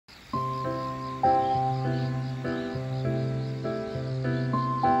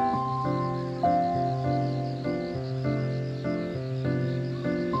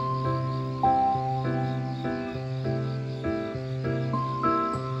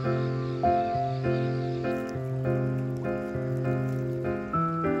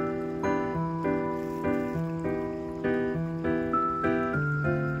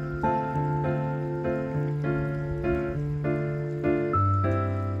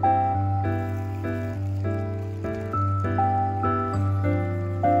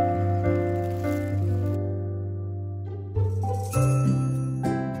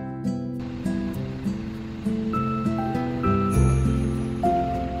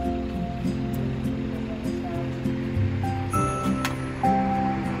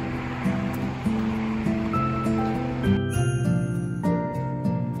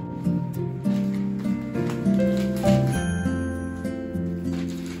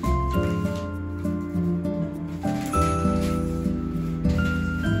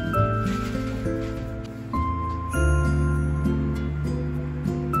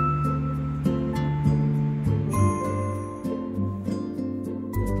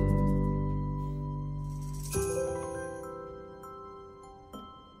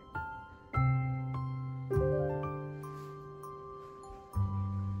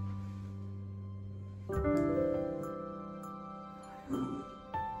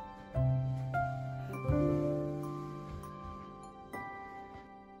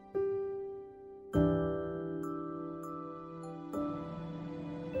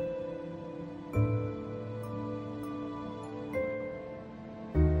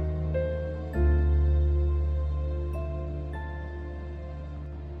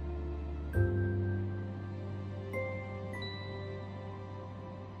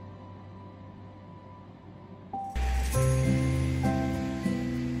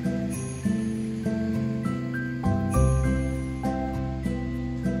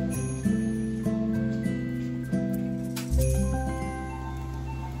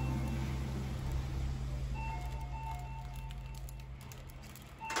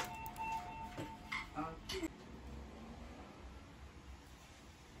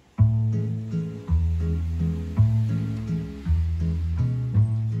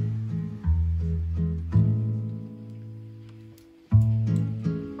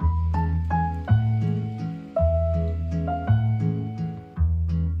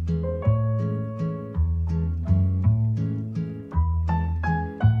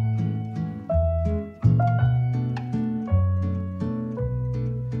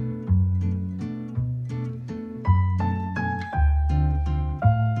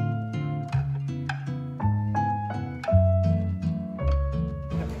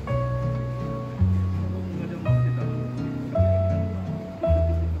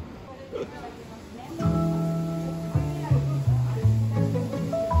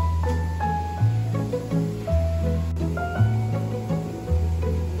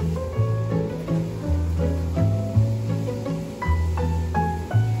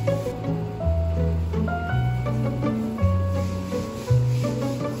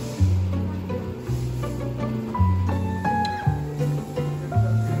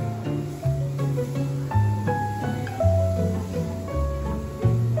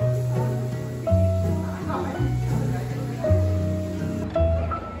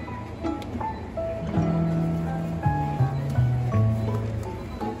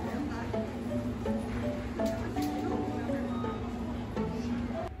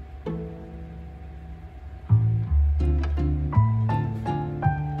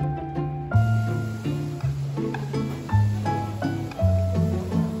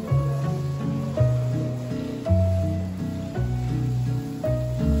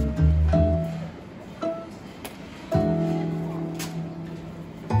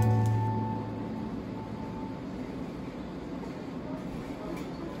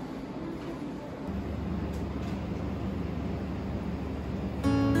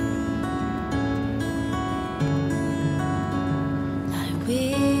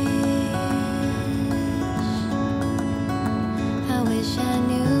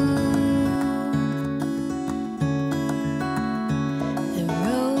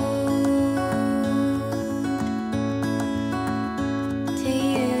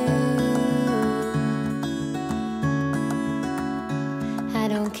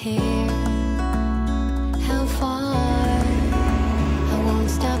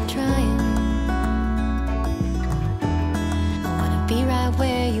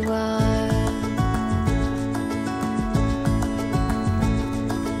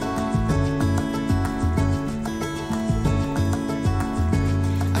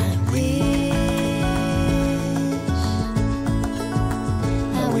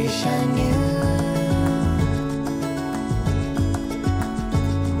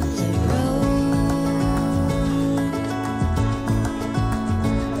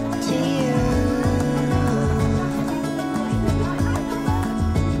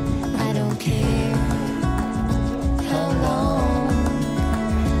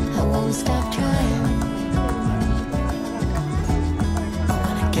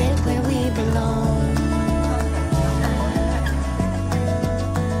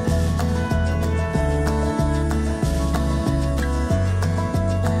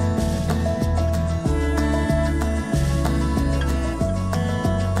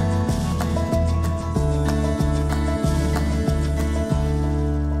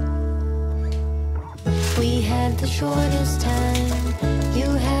The shortest time you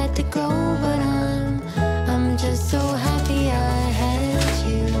had to go, but I'm just so happy I had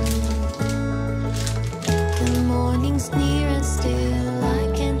you. The morning's near and still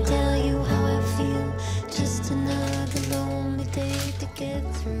I can't tell you how I feel. Just another lonely day to get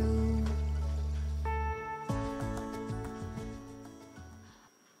through.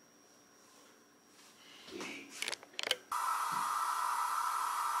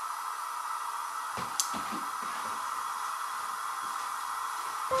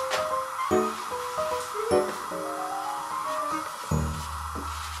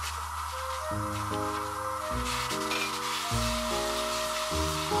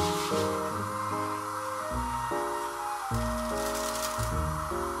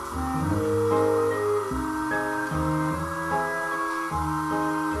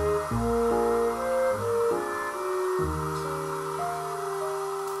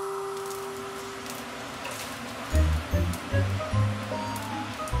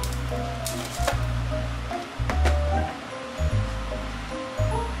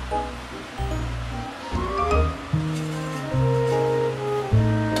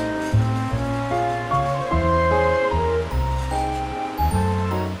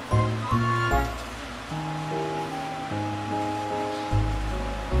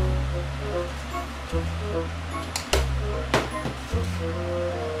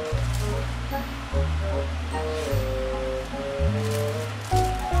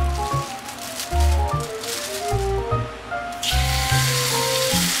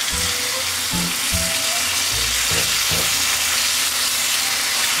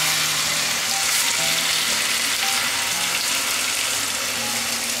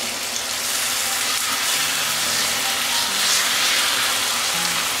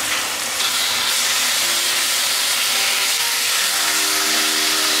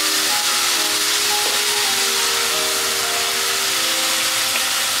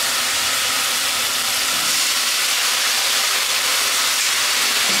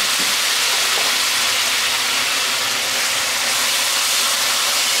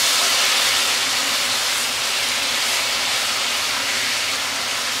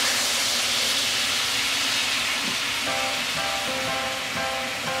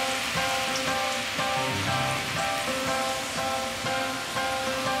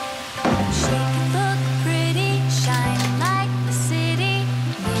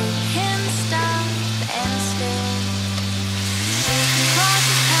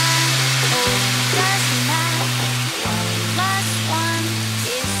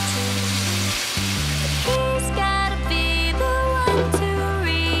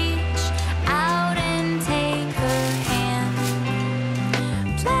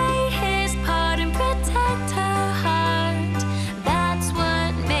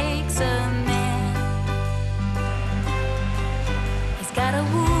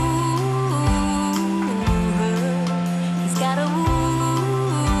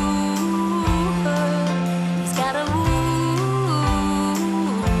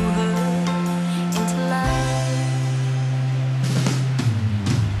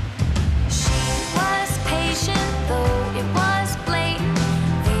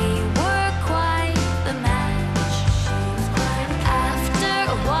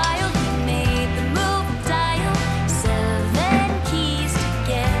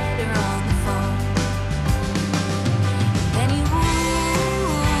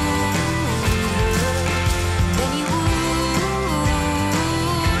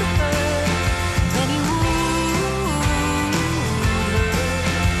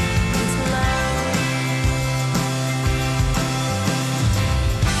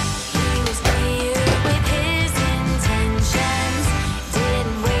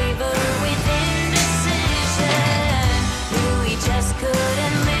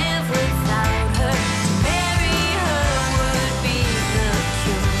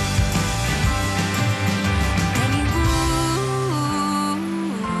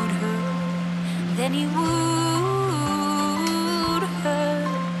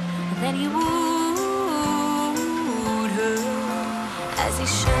 as he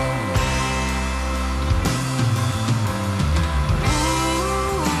should.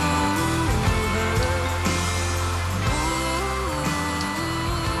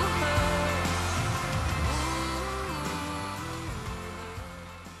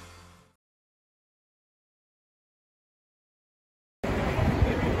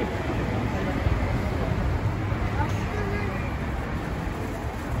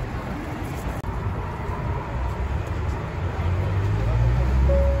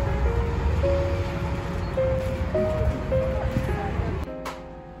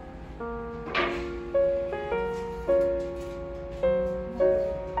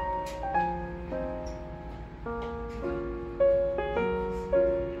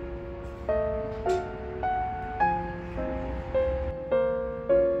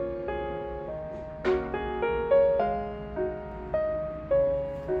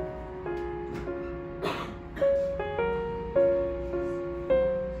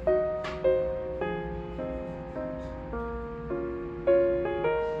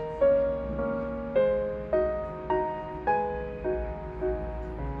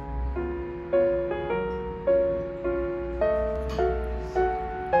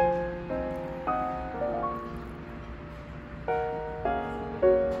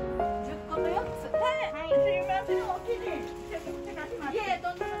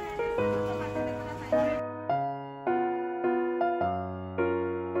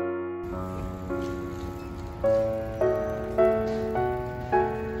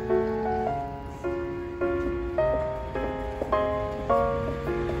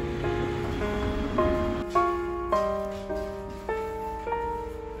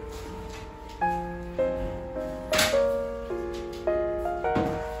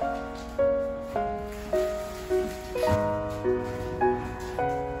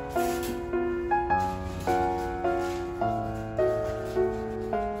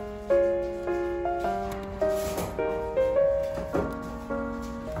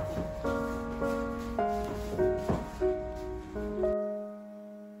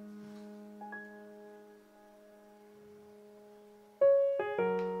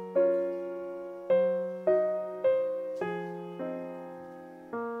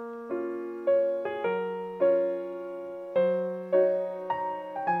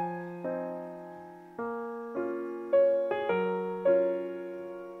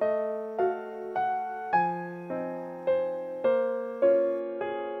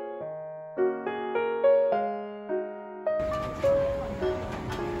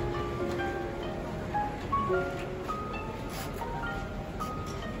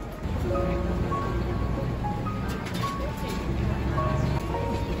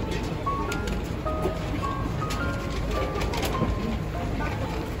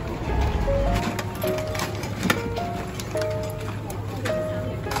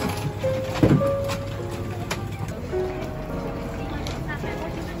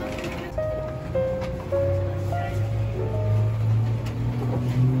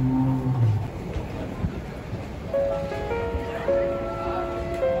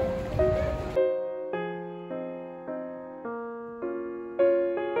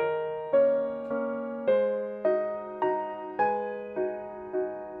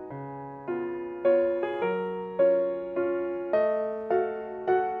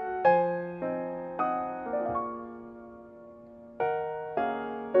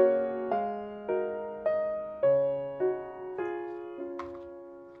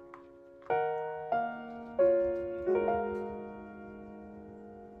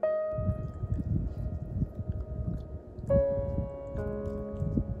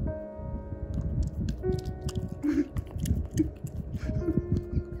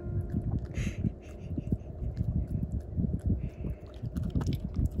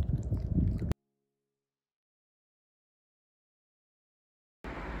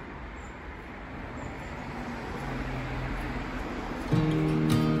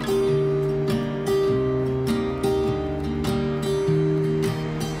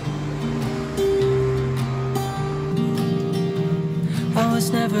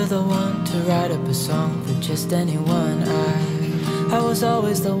 was never the one to write up a song for just anyone. I was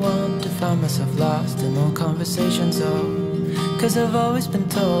always the one to find myself lost in all conversations. Oh, 'cause I've always been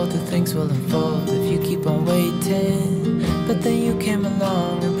told that things will unfold if you keep on waiting. But then you came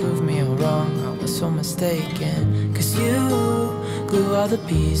along and proved me all wrong. I was so mistaken, 'cause you glue all the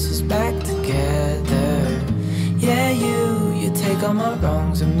pieces back together. Yeah, you take all my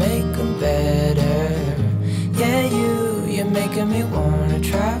wrongs and make them better. Yeah, you're making me wanna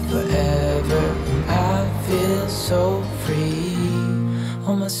try forever. And I feel so free,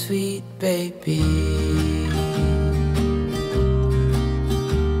 oh my sweet baby.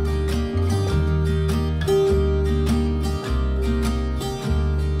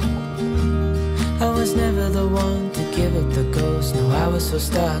 was never the one to give up the ghost. No, I was so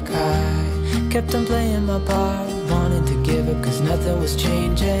stuck. I kept on playing my part, wanting to give up cause nothing was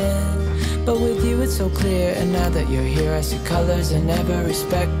changing. But with you it's so clear, and now that you're here I see colors in every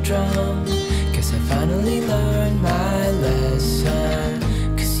spectrum. Guess I finally learned my lesson.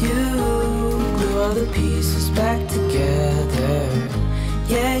 Cause you glue all the pieces back together.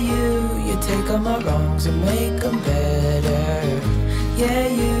 Yeah, you take all my wrongs and make them better. Yeah,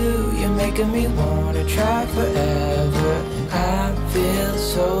 you're making me wanna try forever. And I feel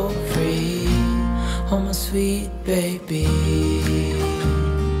so free, oh my sweet baby.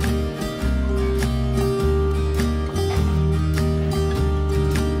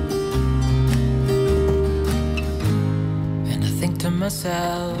 And I think to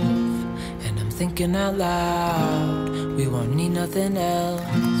myself, and I'm thinking out loud, we won't need nothing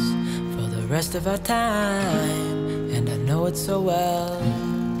else for the rest of our time. And I know it so well,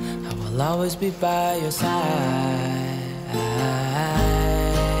 I will always be by your side.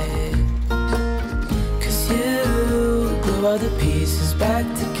 Cause you glue all the pieces back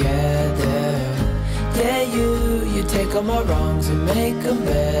together. Yeah, you take all my wrongs and make them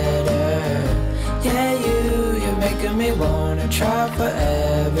better. Yeah, you're making me wanna try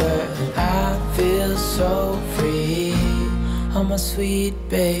forever. And I feel so free, oh my sweet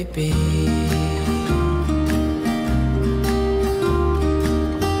baby.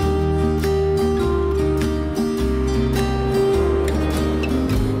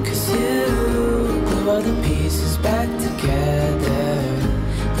 All the pieces back together.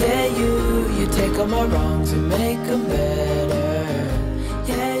 Yeah, you take all my wrongs and make them better.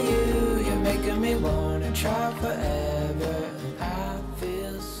 Yeah, you're making me wanna try forever.